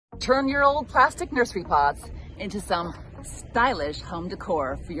Turn your old plastic nursery pots into some stylish home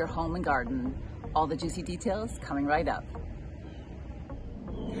decor for your home and garden. All the juicy details coming right up.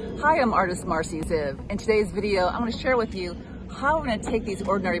 Hi, I'm artist Marcie. In today's video, I'm going to share with you how we're going to take these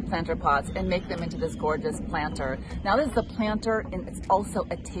ordinary planter pots and make them into this gorgeous planter. Now, this is a planter and it's also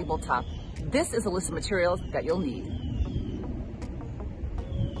a tabletop. This is a list of materials that you'll need.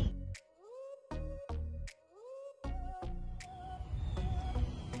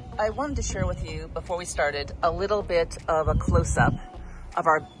 I wanted to share with you, before we started, a little bit of a close-up of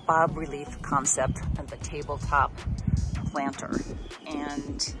our bob relief concept of the tabletop planter.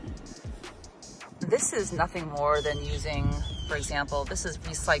 And this is nothing more than using, for example, this is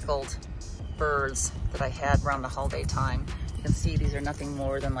recycled birds that I had around the holiday time. You can see these are nothing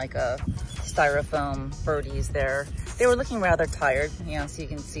more than like a styrofoam birdies there. They were looking rather tired, so you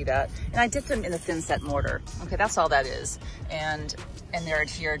can see that. And I did them in a thinset mortar. Okay, that's all that is. And they're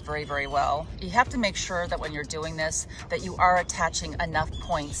adhered very, very well. You have to make sure that when you're doing this, that you are attaching enough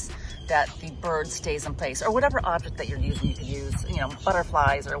points that the bird stays in place, or whatever object that you're using. You could use,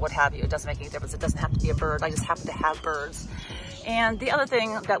 butterflies or what have you. It doesn't make any difference. It doesn't have to be a bird. I just happen to have birds. And the other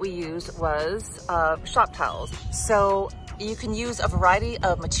thing that we used was shop towels. So you can use a variety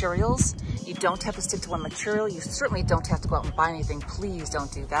of materials. You don't have to stick to one material. You certainly don't have to go out and buy anything. Please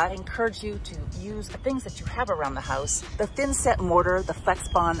don't do that. I encourage you to use the things that you have around the house. The thinset mortar, the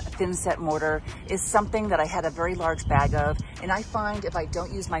FlexBond thinset mortar, is something that I had a very large bag of. And I find if I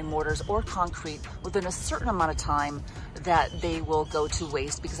don't use my mortars or concrete within a certain amount of time, that they will go to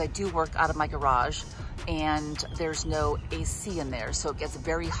waste, because I do work out of my garage and there's no AC in there. So it gets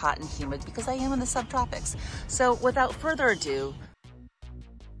very hot and humid because I am in the subtropics. So without further ado,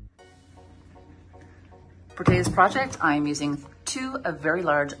 for today's project, I'm using two very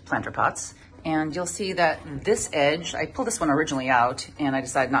large planter pots. And you'll see that this edge, I pulled this one originally out and I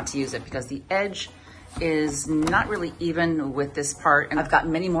decided not to use it because the edge is not really even with this part. And I've got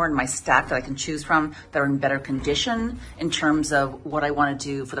many more in my stack that I can choose from that are in better condition in terms of what I want to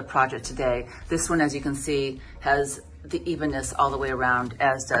do for the project today. This one, as you can see, has the evenness all the way around,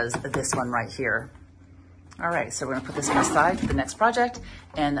 as does this one right here. All right, so we're gonna put this one aside for the next project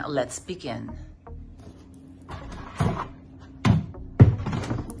and let's begin.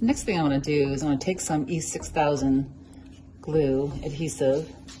 Next thing I want to do is I'm going to take some E6000 glue adhesive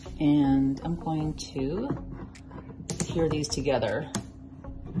and I'm going to adhere these together.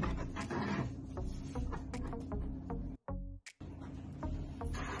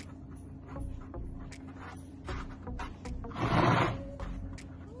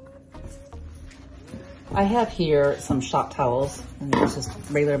 I have here some shop towels, and it's just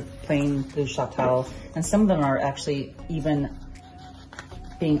regular plain blue shop towel, and some of them are actually even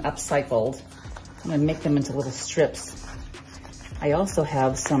being upcycled. I'm gonna make them into little strips. I also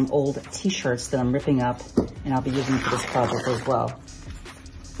have some old t-shirts that I'm ripping up and I'll be using for this project as well.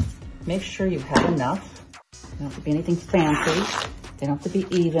 Make sure you have enough. They don't have to be anything fancy. They don't have to be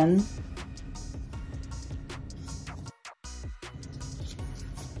even.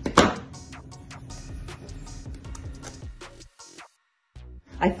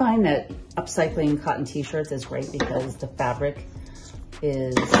 I find that upcycling cotton t-shirts is great because the fabric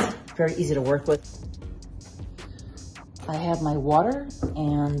is very easy to work with. I have my water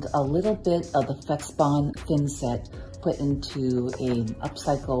and a little bit of the FlexBond thinset put into a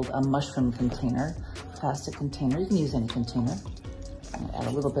upcycled mushroom container, plastic container. You can use any container. Add a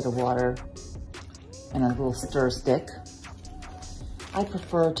little bit of water and a little stir stick. I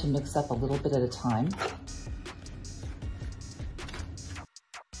prefer to mix up a little bit at a time.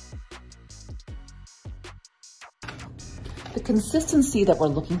 The consistency that we're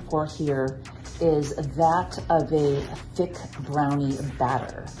looking for here is that of a thick brownie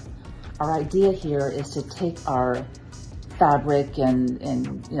batter. Our idea here is to take our fabric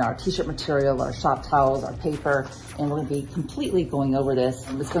and our t-shirt material, our shop towels, our paper, and we're going to be completely going over this.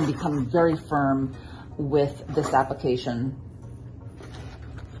 And it's going to become very firm with this application.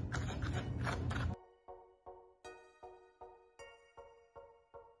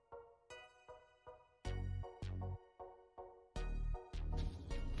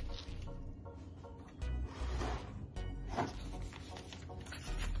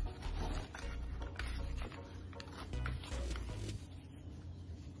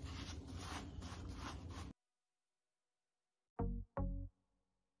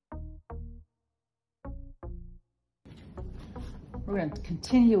 We're going to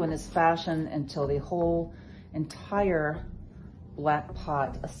continue in this fashion until the whole entire black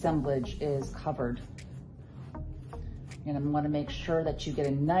pot assemblage is covered. And I'm going to make sure that you get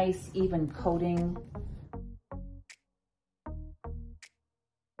a nice even coating.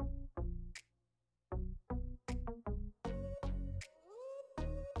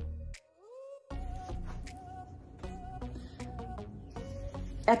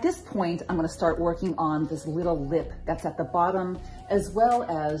 At this point, I'm gonna start working on this little lip that's at the bottom as well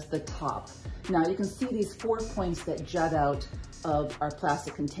as the top. Now you can see these 4 points that jut out of our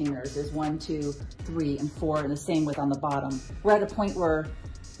plastic containers. There's 1, 2, 3, and 4, and the same with on the bottom. We're at a point where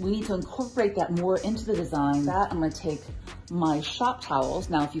we need to incorporate that more into the design. That I'm gonna take my shop towels.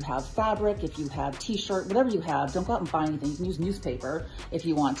 Now, if you have fabric, if you have t-shirt, whatever you have, don't go out and buy anything. You can use newspaper if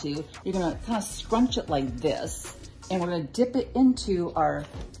you want to. You're gonna kind of scrunch it like this, and we're gonna dip it into our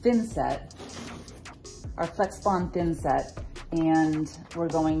thinset, our Flex Bond thinset, and we're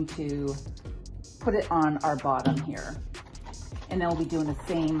going to put it on our bottom here. And then we'll be doing the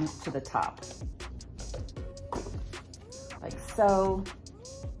same to the top, like so.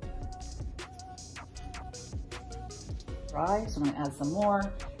 Dry, so I'm gonna add some more,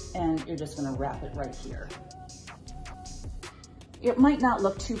 and you're just gonna wrap it right here. It might not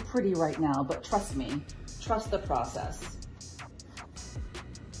look too pretty right now, but trust me, trust the process.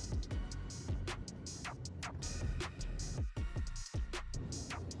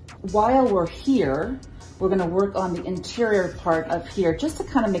 While we're here, we're gonna work on the interior part of here just to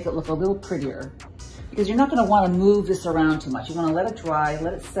kind of make it look a little prettier, because you're not gonna wanna move this around too much. You're gonna let it dry,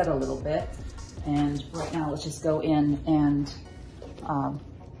 let it set a little bit. And right now, let's just go in and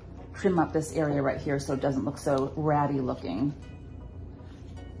trim up this area right here so it doesn't look so ratty looking.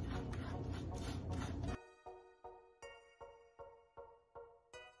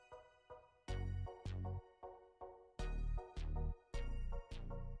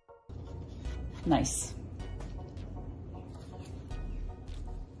 Nice.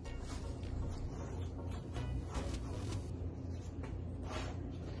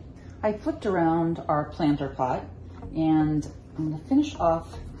 I flipped around our planter pot, and I'm gonna finish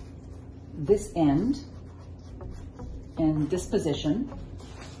off this end in this position.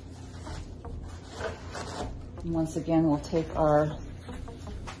 And once again, we'll take our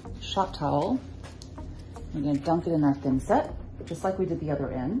shop towel. We're gonna dunk it in our thinset, just like we did the other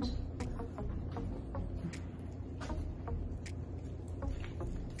end.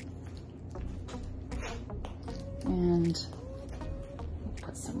 And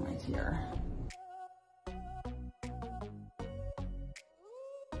put some right here.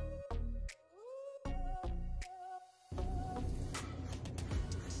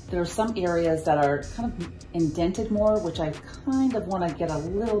 There are some areas that are kind of indented more, which I kind of want to get a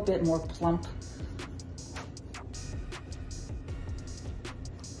little bit more plump.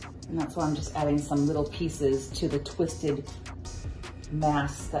 And that's why I'm just adding some little pieces to the twisted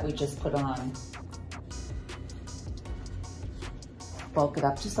mass that we just put on. Bulk it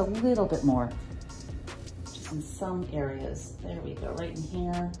up just a little bit more, just in some areas. There we go, right in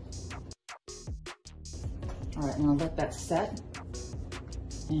here. All right, I'm gonna let that set,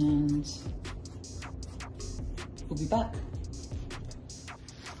 and we'll be back.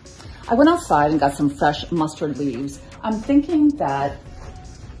 I went outside and got some fresh mustard leaves. I'm thinking that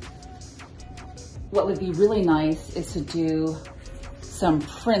what would be really nice is to do some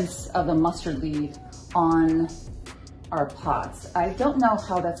prints of the mustard leaf on our pots. I don't know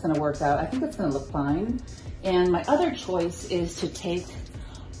how that's gonna work out. I think it's gonna look fine. And my other choice is to take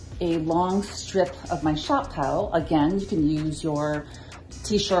a long strip of my shop towel. Again, you can use your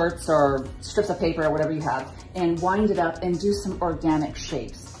t-shirts or strips of paper or whatever you have, and wind it up and do some organic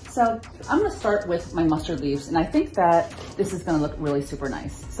shapes. So I'm gonna start with my mustard leaves, and I think that this is gonna look really super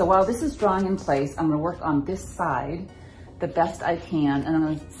nice. So while this is drawing in place, I'm gonna work on this side the best I can, and I'm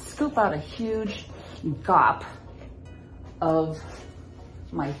gonna scoop out a huge gop of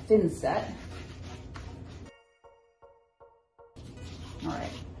my thinset. All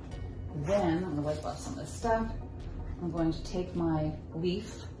right, then I'm gonna wipe off some of this stuff. I'm going to take my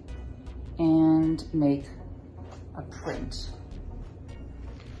leaf and make a print.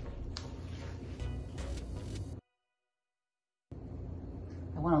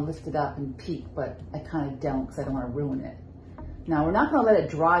 I wanna lift it up and peek, but I kind of don't because I don't wanna ruin it. Now we're not gonna let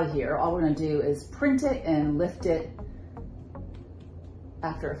it dry here. All we're gonna do is print it and lift it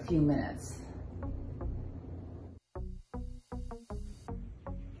after a few minutes.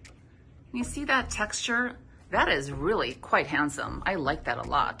 You see that texture? That is really quite handsome. I like that a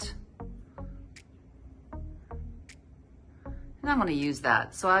lot. And I'm gonna use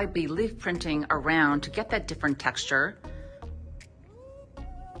that. So I'd be leaf printing around to get that different texture.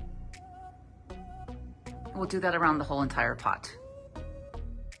 We'll do that around the whole entire pot.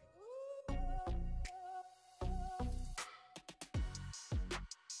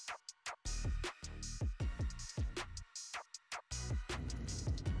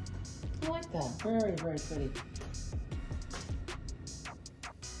 I like that, very, very pretty.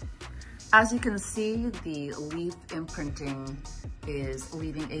 As you can see, the leaf imprinting is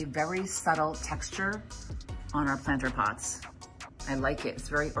leaving a very subtle texture on our planter pots. I like it. It's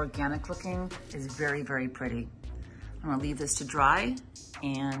very organic looking. It's very, very pretty. I'm gonna leave this to dry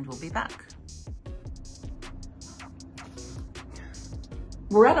and we'll be back.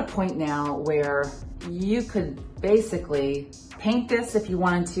 We're at a point now where you could basically paint this if you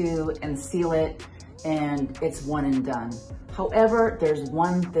wanted to and seal it, and it's one and done. However, there's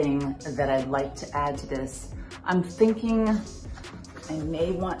one thing that I'd like to add to this. I'm thinking I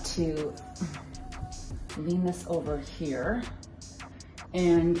may want to lean this over here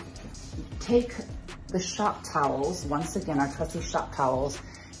and take the shop towels, once again, our trusty shop towels,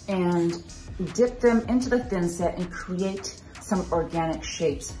 and dip them into the thinset and create some organic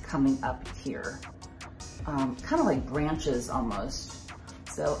shapes coming up here. Kind of like branches almost.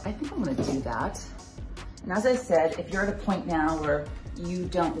 So I think I'm gonna do that. And as I said, if you're at a point now where you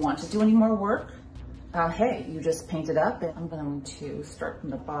don't want to do any more work, hey, you just paint it up. And I'm going to start from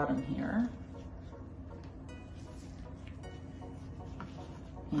the bottom here.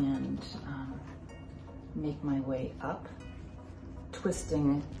 And make my way up,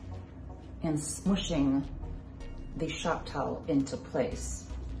 twisting and smushing the shop towel into place.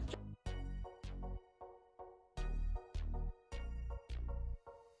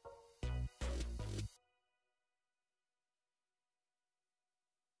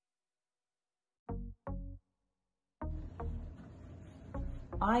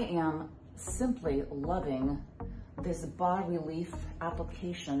 I am simply loving this bas-relief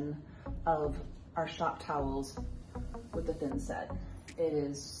application of our shop towels with the thinset. It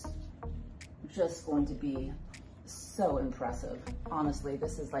is just going to be so impressive. Honestly,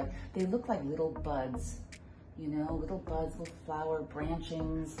 this is like, they look like little buds, you know, little buds, little flower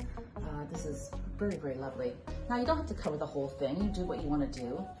branchings. This is very, very lovely. Now you don't have to cover the whole thing. You do what you want to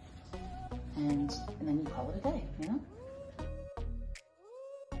do, and then you call it a day, you know?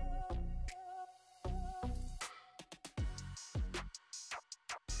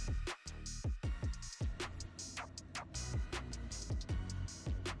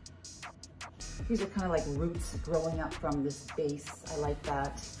 These are kind of like roots growing up from this base. I like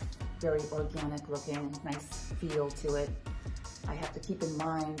that. Very organic looking, nice feel to it. I have to keep in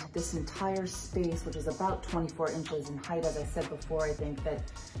mind this entire space, which is about 24 inches in height, as I said before. I think that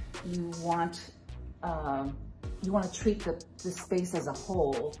you want to treat the space as a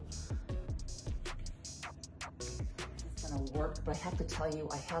whole. It's gonna work, but I have to tell you,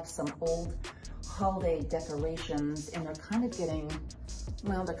 I have some old holiday decorations, and they're kind of getting,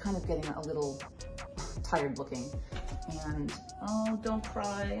 well, they're kind of getting a little tired looking. And oh, don't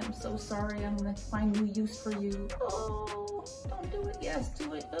cry, I'm so sorry. I'm gonna find new use for you. Oh, don't do it, yes,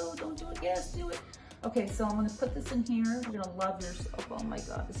 do it. Oh, don't do it, yes, do it. Okay, so I'm gonna put this in here. You're gonna love yourself. Oh my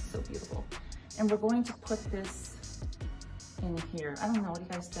God, this is so beautiful. And we're going to put this in here. I don't know, what do you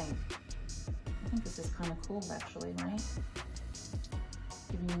guys think? I think this is kind of cool actually, right?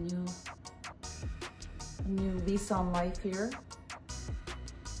 Giving a new lease on life here.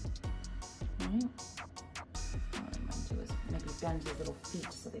 Right? What I might do is maybe bend his little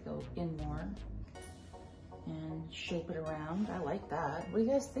feet so they go in more and shape it around. I like that. What do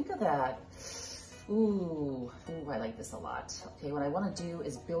you guys think of that? Ooh, I like this a lot. Okay, what I want to do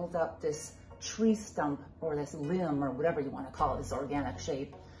is build up this tree stump or this limb or whatever you want to call it, this organic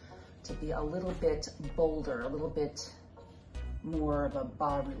shape, to be a little bit bolder, a little bit more of a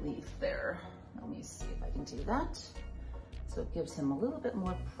bas relief there. Let me see if I can do that. So it gives him a little bit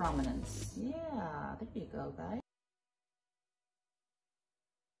more prominence. Yeah, there you go, guys.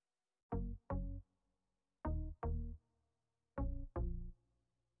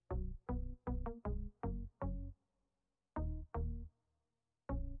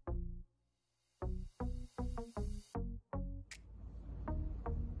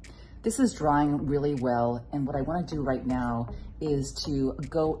 This is drying really well, and what I want to do right now is to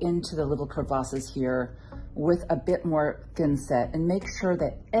go into the little crevasses here with a bit more thinset and make sure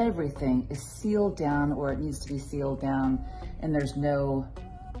that everything is sealed down where it needs to be sealed down, and there's no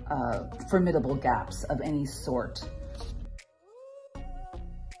formidable gaps of any sort.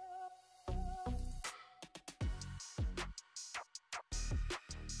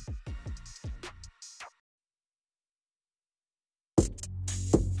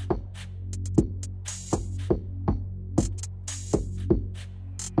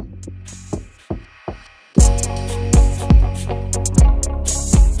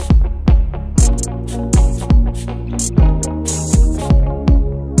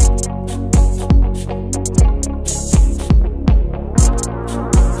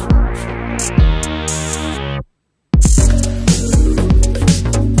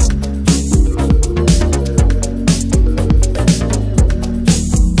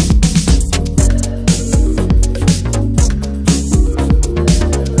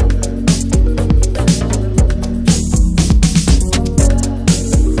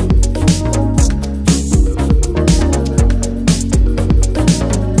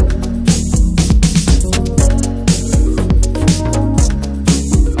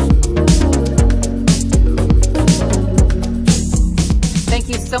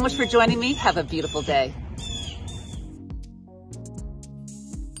 so much for joining me. Have a beautiful day.